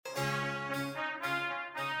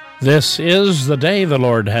This is the day the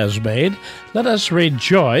Lord has made. Let us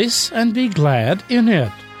rejoice and be glad in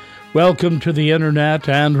it. Welcome to the internet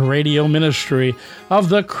and radio ministry of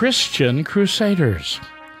the Christian Crusaders.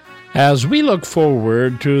 As we look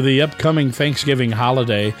forward to the upcoming Thanksgiving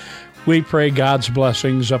holiday, we pray God's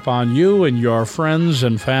blessings upon you and your friends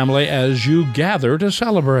and family as you gather to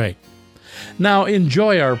celebrate. Now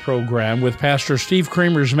enjoy our program with Pastor Steve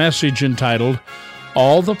Kramer's message entitled,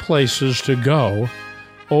 All the Places to Go,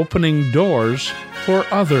 Opening Doors for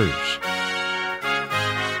Others.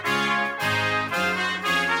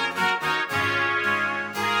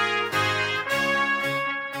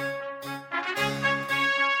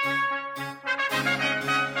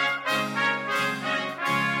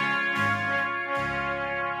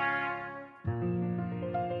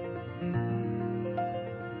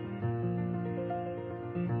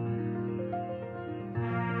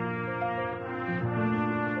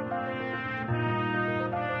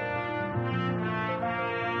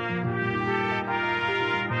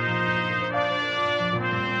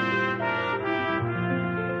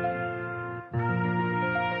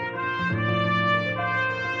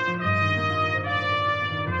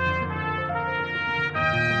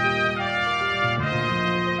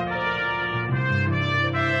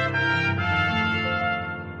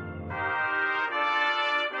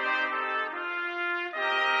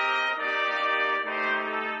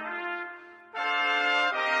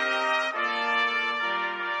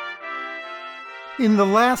 In the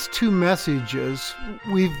last two messages,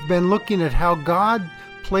 we've been looking at how God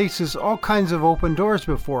places all kinds of open doors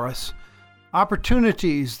before us,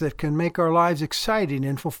 opportunities that can make our lives exciting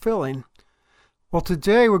and fulfilling. Well,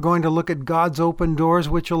 today we're going to look at God's open doors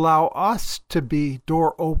which allow us to be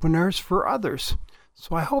door openers for others.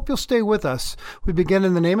 So I hope you'll stay with us. We begin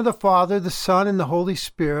in the name of the Father, the Son, and the Holy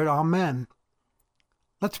Spirit. Amen.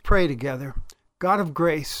 Let's pray together. God of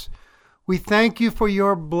grace, we thank you for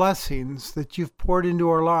your blessings that you've poured into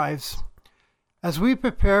our lives. As we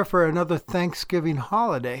prepare for another Thanksgiving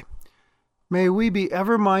holiday, may we be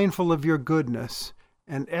ever mindful of your goodness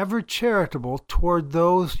and ever charitable toward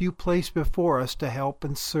those you place before us to help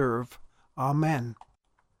and serve. Amen.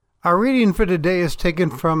 Our reading for today is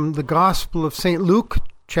taken from the Gospel of St. Luke,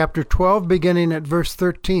 chapter 12, beginning at verse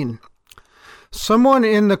 13. Someone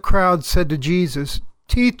in the crowd said to Jesus,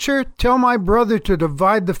 "Teacher, tell my brother to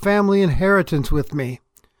divide the family inheritance with me."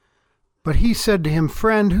 But he said to him,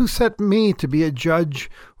 "Friend, who set me to be a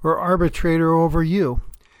judge or arbitrator over you?"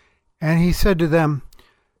 And he said to them,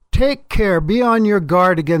 "Take care, be on your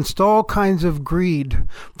guard against all kinds of greed,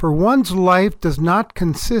 for one's life does not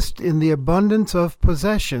consist in the abundance of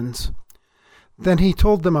possessions." Then he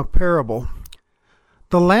told them a parable.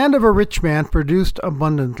 The land of a rich man produced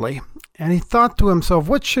abundantly. And he thought to himself,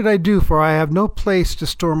 "What should I do, for I have no place to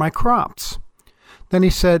store my crops?" Then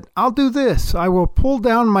he said, "I'll do this. I will pull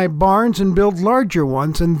down my barns and build larger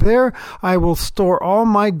ones, and there I will store all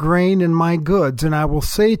my grain and my goods. And I will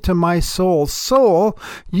say to my soul, 'Soul,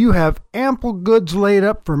 you have ample goods laid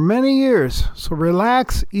up for many years. So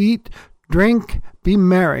relax, eat, drink, be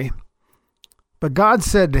merry.' But God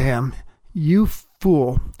said to him, 'You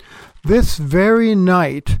fool, this very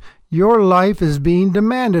night your life is being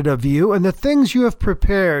demanded of you, and the things you have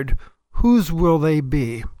prepared, whose will they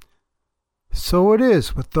be?' So it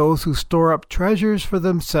is with those who store up treasures for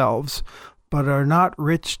themselves, but are not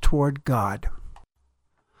rich toward God."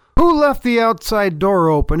 "Who left the outside door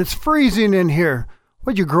open? It's freezing in here.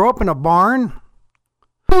 Would you grow up in a barn?"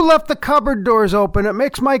 "Who left the cupboard doors open? It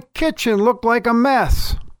makes my kitchen look like a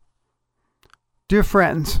mess." Dear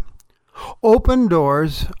friends, open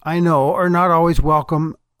doors, I know, are not always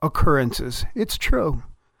welcome occurrences. It's true.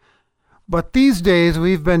 But these days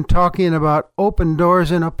we've been talking about open doors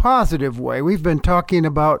in a positive way. We've been talking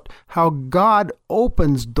about how God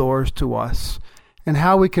opens doors to us and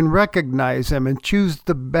how we can recognize them and choose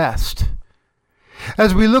the best.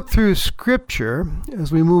 As we look through Scripture,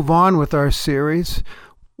 as we move on with our series,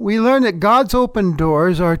 we learn that God's open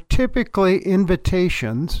doors are typically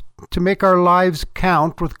invitations to make our lives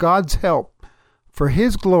count with God's help for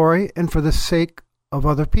His glory and for the sake of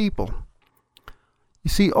other people. You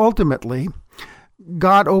see, ultimately,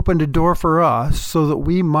 God opened a door for us so that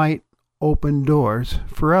we might open doors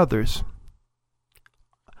for others.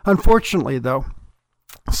 Unfortunately, though,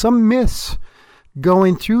 some miss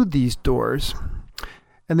going through these doors,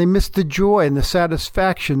 and they miss the joy and the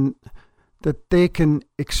satisfaction that they can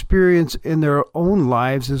experience in their own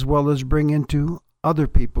lives as well as bring into other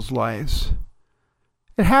people's lives.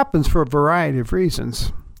 It happens for a variety of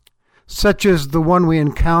reasons, such as the one we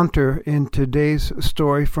encounter in today's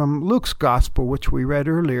story from Luke's Gospel, which we read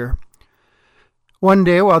earlier. One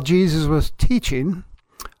day while Jesus was teaching,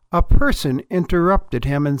 a person interrupted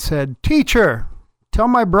him and said, "Teacher, tell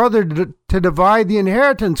my brother to divide the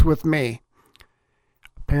inheritance with me."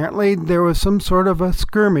 Apparently, there was some sort of a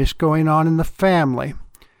skirmish going on in the family,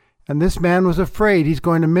 and this man was afraid he's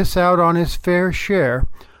going to miss out on his fair share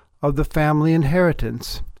of the family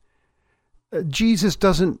inheritance. Jesus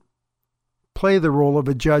doesn't play the role of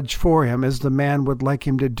a judge for him, as the man would like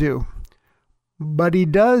him to do, but he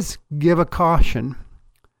does give a caution.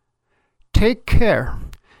 Take care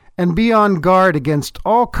and be on guard against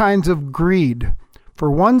all kinds of greed, for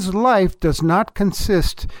one's life does not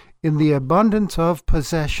consist in the abundance of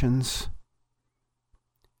possessions.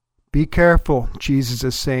 Be careful, Jesus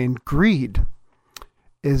is saying. Greed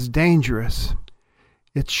is dangerous.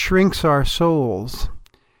 It shrinks our souls.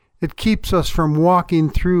 It keeps us from walking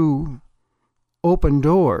through open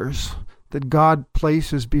doors that God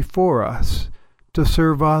places before us to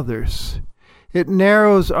serve others. It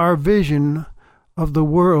narrows our vision of the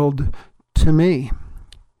world to me,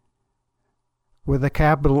 with a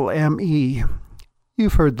capital M-E.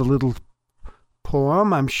 You've heard the little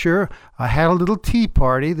poem, I'm sure. I had a little tea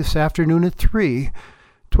party this afternoon at 3.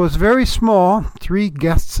 'Twas very small, 3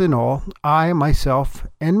 guests in all, I, myself,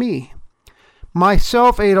 and me.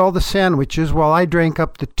 Myself ate all the sandwiches while I drank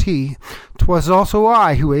up the tea. 'Twas also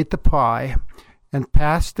I who ate the pie and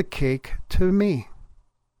passed the cake to me.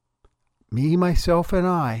 Me, myself, and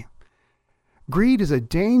I. Greed is a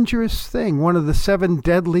dangerous thing, one of the 7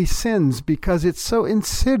 deadly sins, because it's so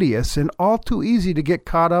insidious and all too easy to get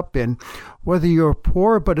caught up in, whether you're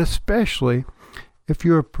poor, but especially if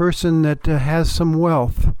you're a person that has some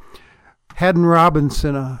wealth. Haddon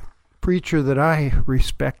Robinson, a preacher that I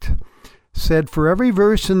respect, said, "For every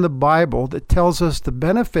verse in the Bible that tells us the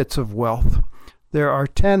benefits of wealth, there are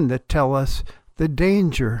 10 that tell us the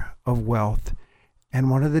danger of wealth. And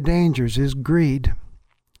one of the dangers is greed."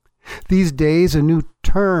 These days, a new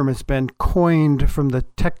term has been coined from the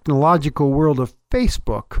technological world of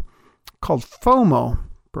Facebook called FOMO.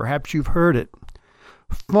 Perhaps you've heard it.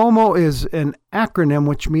 FOMO is an acronym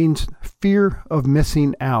which means fear of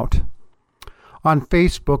missing out. On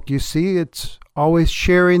Facebook, you see, it's always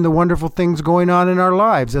sharing the wonderful things going on in our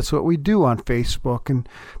lives. That's what we do on Facebook. And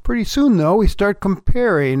pretty soon, though, we start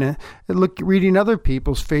comparing and reading other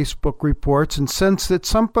people's Facebook reports and sense that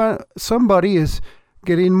somebody is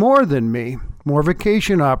getting more than me, more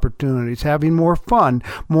vacation opportunities, having more fun,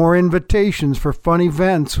 more invitations for fun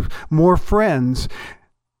events, more friends.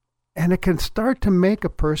 And it can start to make a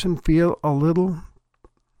person feel a little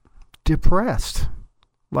depressed,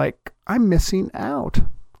 like I'm missing out.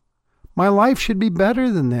 My life should be better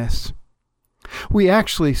than this. We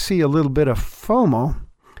actually see a little bit of FOMO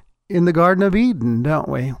in the Garden of Eden, don't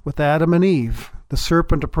we, with Adam and Eve. The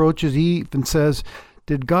serpent approaches Eve and says,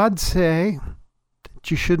 "Did God say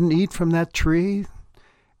that you shouldn't eat from that tree?"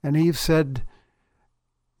 And Eve said,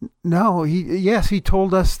 "No, he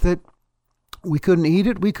told us that we couldn't eat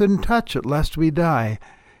it, we couldn't touch it, lest we die."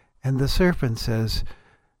 And the serpent says,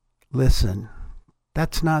 "Listen,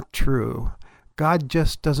 that's not true. God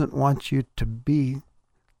just doesn't want you to be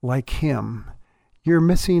like him. You're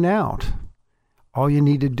missing out. All you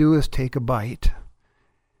need to do is take a bite."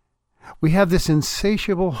 We have this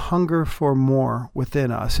insatiable hunger for more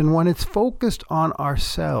within us, and when it's focused on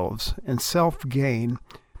ourselves and self-gain,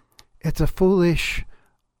 it's a foolish,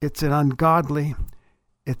 it's an ungodly,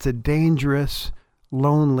 it's a dangerous,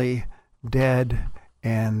 lonely, dead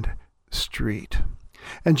end street.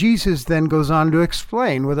 And Jesus then goes on to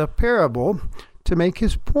explain with a parable to make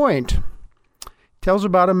his point. He tells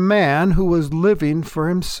about a man who was living for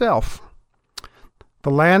himself. The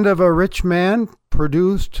land of a rich man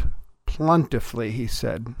produced plentifully, he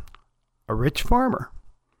said. A rich farmer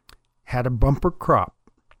had a bumper crop.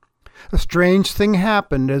 A strange thing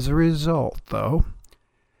happened as a result, though.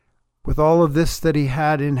 With all of this that he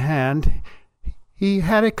had in hand, he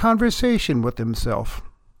had a conversation with himself.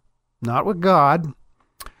 Not with God,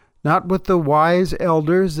 not with the wise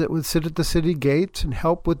elders that would sit at the city gates and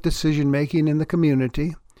help with decision-making in the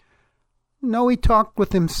community. No, he talked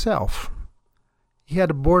with himself. He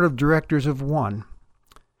had a board of directors of one.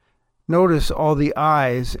 Notice all the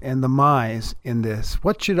I's and the my's in this.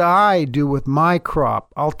 What should I do with my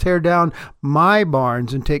crop? I'll tear down my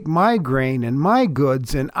barns and take my grain and my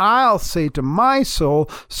goods, and I'll say to my soul,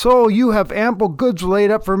 "Soul, you have ample goods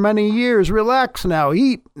laid up for many years. Relax now,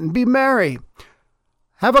 eat and be merry.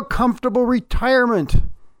 Have a comfortable retirement.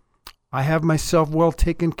 I have myself well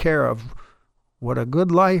taken care of. What a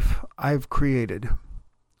good life I've created."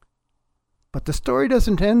 But the story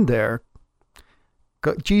doesn't end there.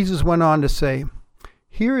 Jesus went on to say,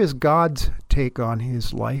 here is God's take on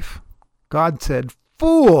his life. God said,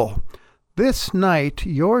 "Fool, This night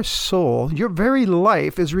your soul, your very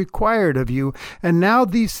life, is required of you, and now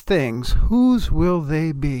these things, whose will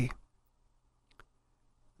they be?"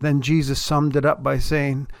 Then Jesus summed it up by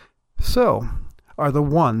saying, "So are the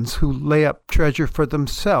ones who lay up treasure for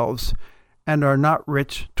themselves and are not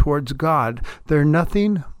rich towards God. They're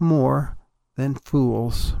nothing more than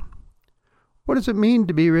fools." What does it mean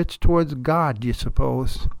to be rich towards God, do you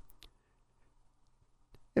suppose?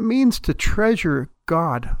 It means to treasure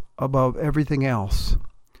God above everything else,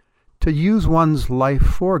 to use one's life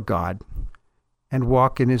for God and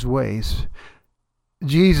walk in His ways.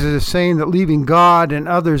 Jesus is saying that leaving God and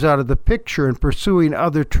others out of the picture and pursuing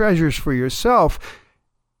other treasures for yourself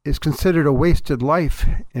is considered a wasted life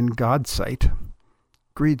in God's sight.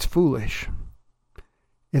 Greed's foolish.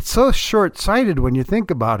 It's so short-sighted when you think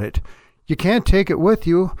about it. You can't take it with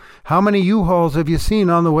you. How many U-Hauls have you seen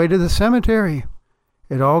on the way to the cemetery?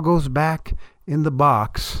 It all goes back in the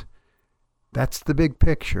box. That's the big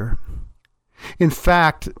picture. In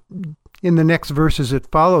fact, in the next verses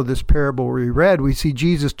that follow this parable we read, we see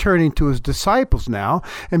Jesus turning to His disciples now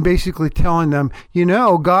and basically telling them,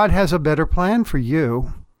 God has a better plan for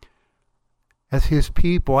you. As His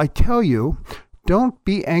people, I tell you, don't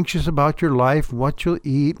be anxious about your life, what you'll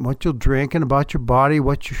eat, what you'll drink, and about your body,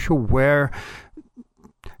 what you shall wear.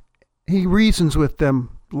 He reasons with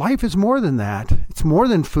them. Life is more than that. It's more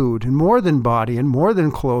than food, and more than body, and more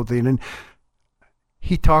than clothing. And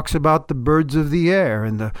He talks about the birds of the air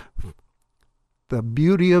and the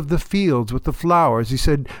beauty of the fields with the flowers. He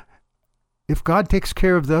said, if God takes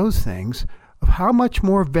care of those things, of how much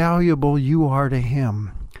more valuable you are to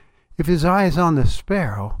Him. If His eye is on the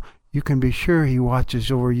sparrow, you can be sure He watches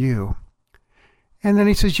over you. And then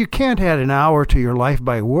He says, you can't add an hour to your life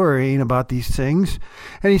by worrying about these things.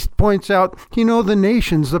 And He points out, the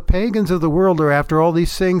nations, the pagans of the world are after all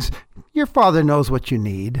these things. Your Father knows what you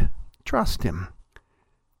need. Trust Him.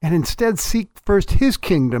 And instead seek first His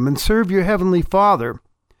kingdom and serve your Heavenly Father,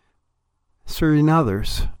 serving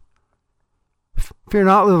others. Fear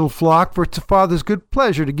not, little flock, for it's the Father's good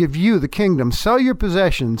pleasure to give you the kingdom. Sell your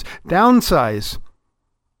possessions, downsize,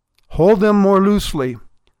 hold them more loosely,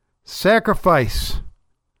 sacrifice,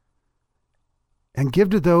 and give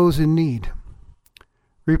to those in need.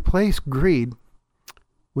 Replace greed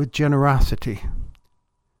with generosity.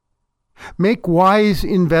 Make wise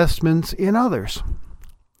investments in others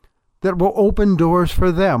that will open doors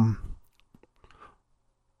for them.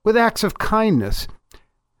 With acts of kindness,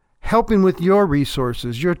 helping with your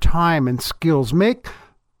resources, your time and skills. Make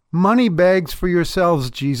money bags for yourselves,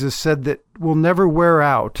 Jesus said, that will never wear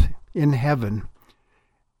out in heaven.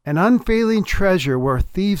 An unfailing treasure where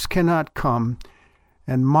thieves cannot come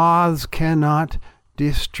and moths cannot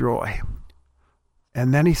destroy.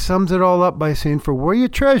 And then He sums it all up by saying, for where your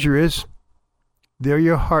treasure is, there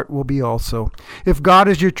your heart will be also. If God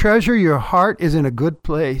is your treasure, your heart is in a good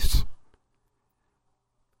place.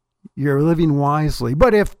 You're living wisely.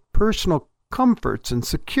 But if personal comforts and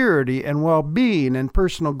security and well-being and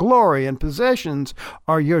personal glory and possessions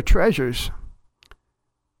are your treasures,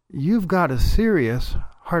 you've got a serious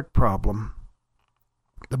heart problem.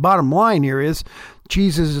 The bottom line here is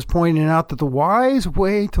Jesus is pointing out that the wise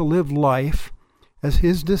way to live life as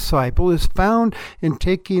His disciple is found in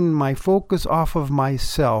taking my focus off of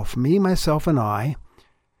myself, me, myself, and I,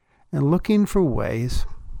 and looking for ways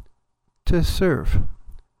to serve,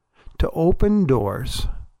 to open doors,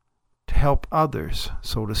 to help others,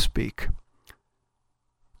 so to speak,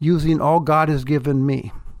 using all God has given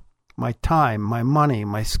me, my time, my money,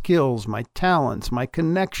 my skills, my talents, my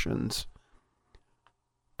connections,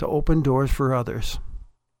 to open doors for others.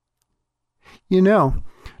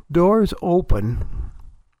 Doors open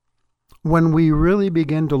when we really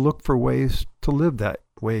begin to look for ways to live that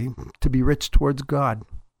way, to be rich towards God.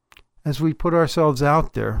 As we put ourselves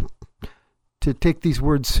out there to take these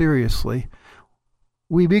words seriously,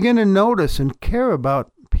 we begin to notice and care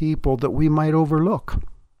about people that we might overlook.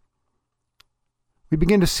 We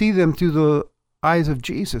begin to see them through the eyes of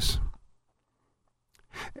Jesus.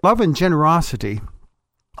 Love and generosity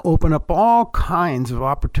open up all kinds of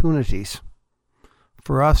opportunities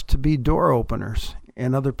for us to be door openers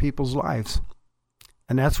in other people's lives.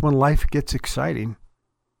 And that's when life gets exciting.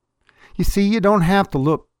 You see, you don't have to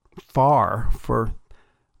look far for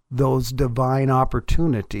those divine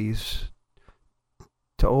opportunities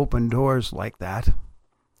to open doors like that.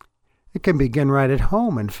 It can begin right at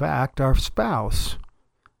home, in fact, our spouse.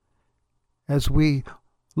 As we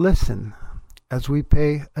listen, as we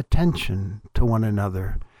pay attention to one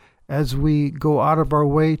another, as we go out of our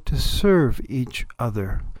way to serve each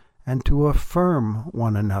other and to affirm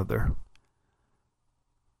one another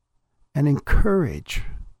and encourage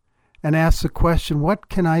and ask the question, what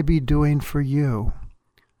can I be doing for you?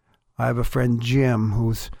 I have a friend, Jim,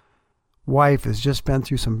 whose wife has just been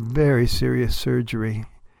through some very serious surgery.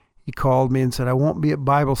 He called me and said, I won't be at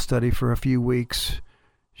Bible study for a few weeks.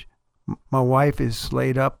 My wife is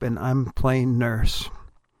laid up and I'm playing nurse.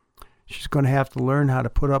 She's going to have to learn how to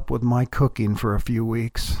put up with my cooking for a few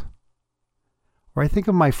weeks. Or I think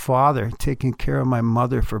of my father taking care of my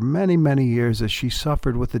mother for many, many years as she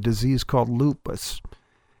suffered with a disease called lupus,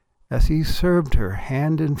 as he served her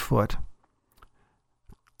hand and foot,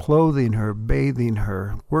 clothing her, bathing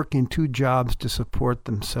her, working 2 jobs to support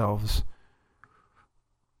themselves.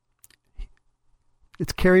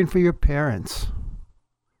 It's caring for your parents.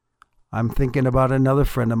 I'm thinking about another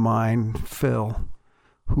friend of mine, Phil,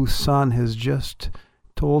 whose son has just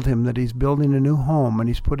told him that he's building a new home and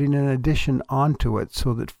he's putting an addition onto it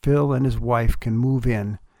so that Phil and his wife can move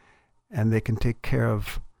in and they can take care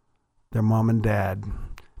of their mom and dad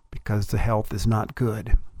because the health is not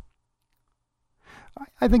good.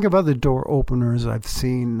 I think of other door openers I've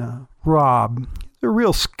seen. Rob, a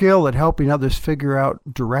real skill at helping others figure out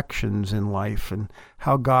directions in life and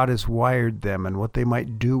how God has wired them and what they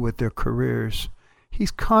might do with their careers.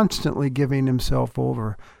 He's constantly giving himself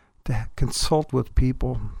over to consult with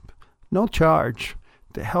people, no charge,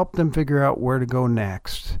 to help them figure out where to go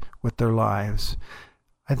next with their lives.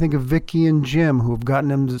 I think of Vicky and Jim, who have gotten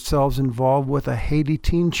themselves involved with a Haiti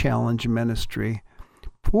Teen Challenge ministry,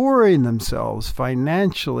 pouring themselves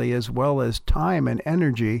financially as well as time and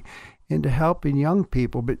energy into helping young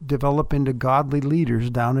people develop into godly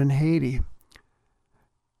leaders down in Haiti.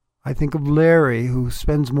 I think of Larry, who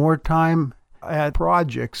spends more time at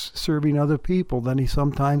projects serving other people than he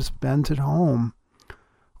sometimes spends at home.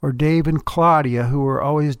 Or Dave and Claudia, who are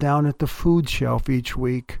always down at the food shelf each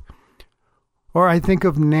week. Or I think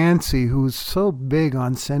of Nancy, who's so big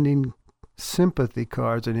on sending sympathy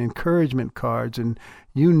cards and encouragement cards and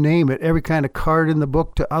you name it, every kind of card in the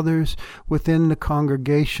book to others within the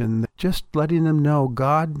congregation, just letting them know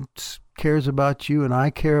God cares about you and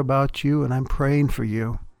I care about you and I'm praying for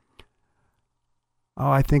you.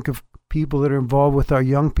 Oh, I think of people that are involved with our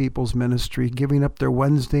young people's ministry, giving up their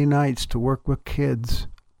Wednesday nights to work with kids.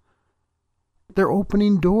 They're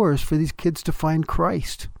opening doors for these kids to find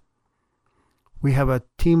Christ. We have a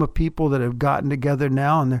team of people that have gotten together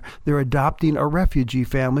now, and they're adopting a refugee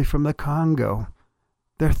family from the Congo.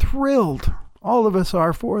 They're thrilled. All of us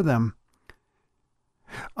are for them.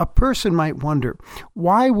 A person might wonder,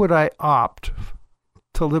 why would I opt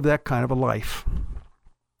to live that kind of a life?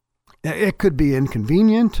 It could be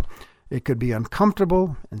inconvenient. It could be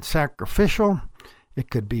uncomfortable and sacrificial. It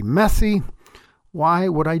could be messy. Why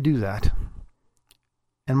would I do that?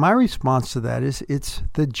 And my response to that is, it's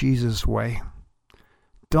the Jesus way.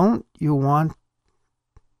 Don't you want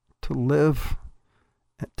to live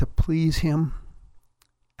to please him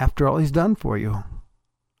after all he's done for you?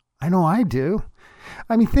 I know I do.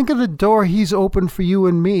 I mean, think of the door he's opened for you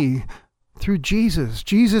and me through Jesus.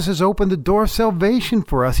 Jesus has opened the door of salvation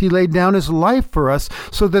for us. He laid down his life for us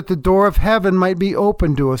so that the door of heaven might be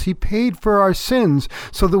open to us. He paid for our sins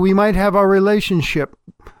so that we might have our relationship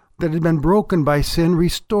that had been broken by sin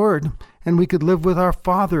restored, and we could live with our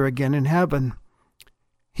Father again in heaven.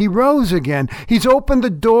 He rose again. He's opened the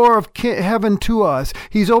door of heaven to us.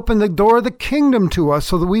 He's opened the door of the kingdom to us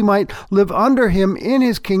so that we might live under him in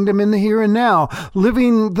his kingdom in the here and now,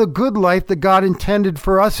 living the good life that God intended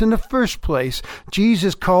for us in the first place.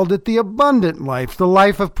 Jesus called it the abundant life, the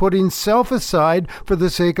life of putting self aside for the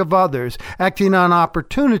sake of others, acting on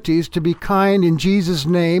opportunities to be kind in Jesus'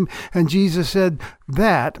 name. And Jesus said,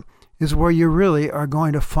 that is where you really are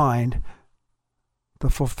going to find the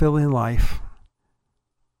fulfilling life,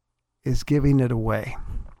 is giving it away.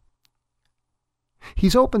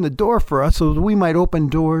 He's opened the door for us so that we might open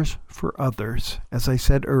doors for others. As I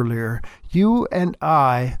said earlier, you and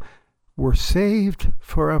I were saved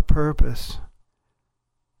for a purpose,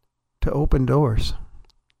 to open doors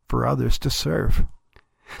for others to serve.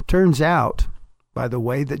 Turns out, by the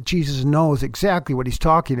way, that Jesus knows exactly what he's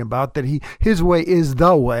talking about, that his way is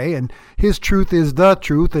the way, and his truth is the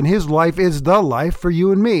truth, and his life is the life for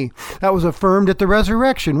you and me. That was affirmed at the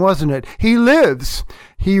resurrection, wasn't it? He lives.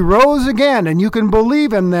 He rose again, and you can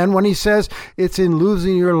believe him then when he says it's in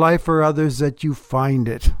losing your life for others that you find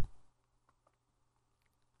it.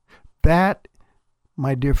 That,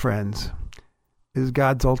 my dear friends, is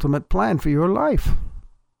God's ultimate plan for your life.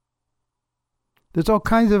 There's all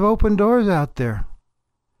kinds of open doors out there.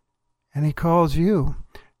 And he calls you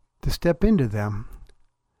to step into them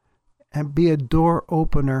and be a door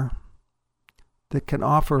opener that can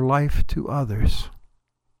offer life to others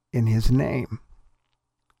in his name.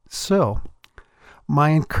 So,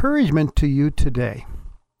 My encouragement to you today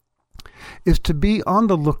is to be on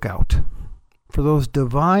the lookout for those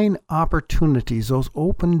divine opportunities, those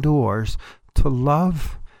open doors to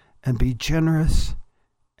love and be generous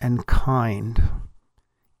and kind,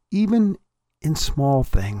 even in small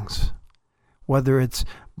things, whether it's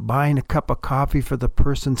buying a cup of coffee for the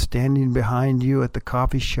person standing behind you at the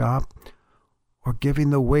coffee shop, or giving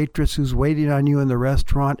the waitress who's waiting on you in the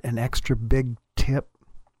restaurant an extra big tip.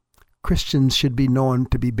 Christians should be known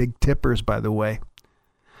to be big tippers, by the way.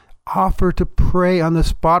 Offer to pray on the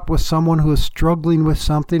spot with someone who is struggling with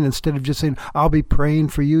something instead of just saying, I'll be praying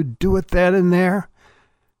for you. Do it then and there.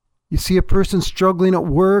 You see a person struggling at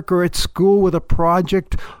work or at school with a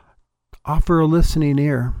project, offer a listening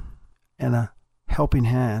ear and a helping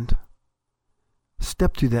hand.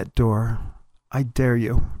 Step through that door. I dare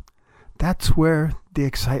you. That's where the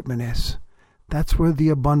excitement is. That's where the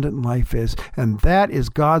abundant life is. And that is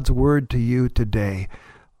God's word to you today.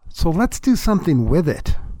 So let's do something with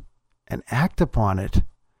it and act upon it.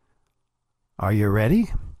 Are you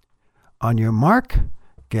ready? On your mark,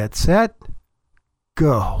 get set,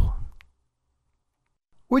 go.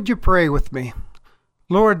 Would you pray with me?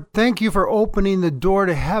 Lord, thank you for opening the door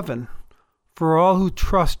to heaven for all who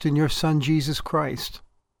trust in your Son, Jesus Christ.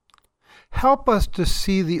 Help us to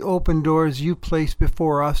see the open doors you place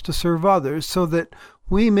before us to serve others so that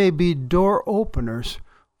we may be door openers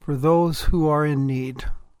for those who are in need.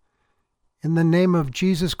 In the name of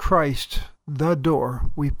Jesus Christ, the door,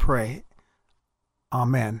 we pray.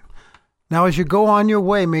 Amen. Now, as you go on your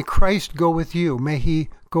way, may Christ go with you. May he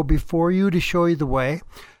go before you to show you the way,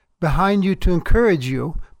 behind you to encourage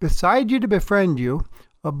you, beside you to befriend you,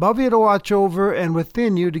 above you to watch over, and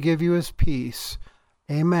within you to give you his peace.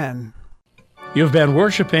 Amen. You've been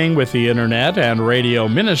worshiping with the internet and radio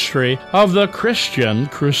ministry of the Christian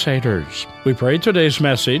Crusaders. We pray today's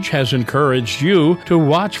message has encouraged you to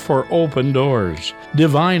watch for open doors,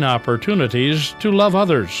 divine opportunities to love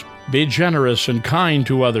others, be generous and kind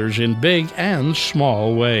to others in big and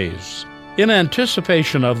small ways. In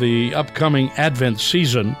anticipation of the upcoming Advent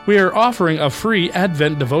season, we are offering a free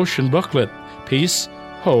Advent devotion booklet, Peace,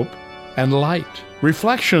 Hope, and Light.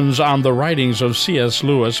 Reflections on the writings of C.S.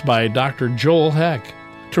 Lewis by Dr. Joel Heck.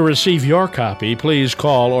 To receive your copy, please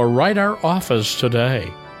call or write our office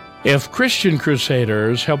today. If Christian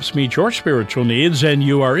Crusaders helps meet your spiritual needs and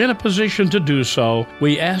you are in a position to do so,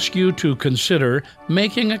 we ask you to consider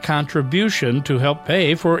making a contribution to help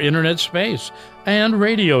pay for internet space and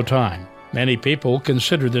radio time. Many people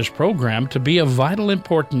consider this program to be of vital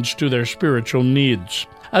importance to their spiritual needs.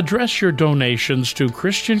 Address your donations to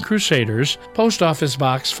Christian Crusaders, Post Office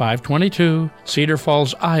Box 522, Cedar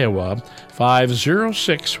Falls, Iowa,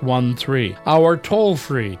 50613. Our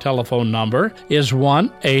toll-free telephone number is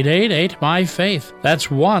 1-888-MY-FAITH. That's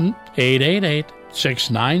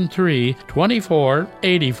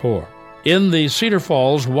 1-888-693-2484. In the Cedar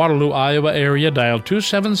Falls, Waterloo, Iowa area, dial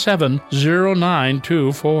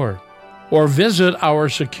 277-0924. Or visit our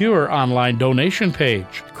secure online donation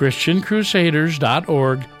page,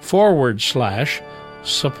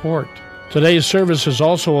 christiancrusaders.org/support. Today's service is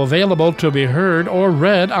also available to be heard or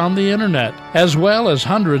read on the internet, as well as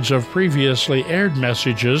hundreds of previously aired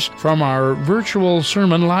messages from our virtual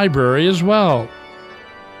sermon library as well.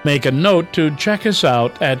 Make a note to check us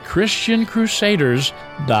out at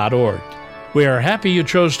christiancrusaders.org. We are happy you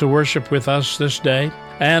chose to worship with us this day,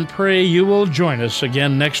 and pray you will join us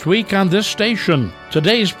again next week on this station.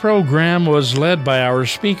 Today's program was led by our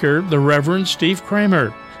speaker, the Reverend Steve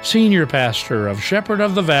Kramer, Senior Pastor of Shepherd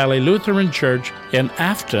of the Valley Lutheran Church in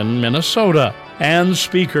Afton, Minnesota, and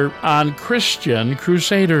speaker on Christian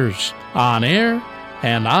Crusaders, on air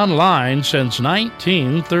and online since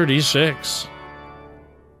 1936.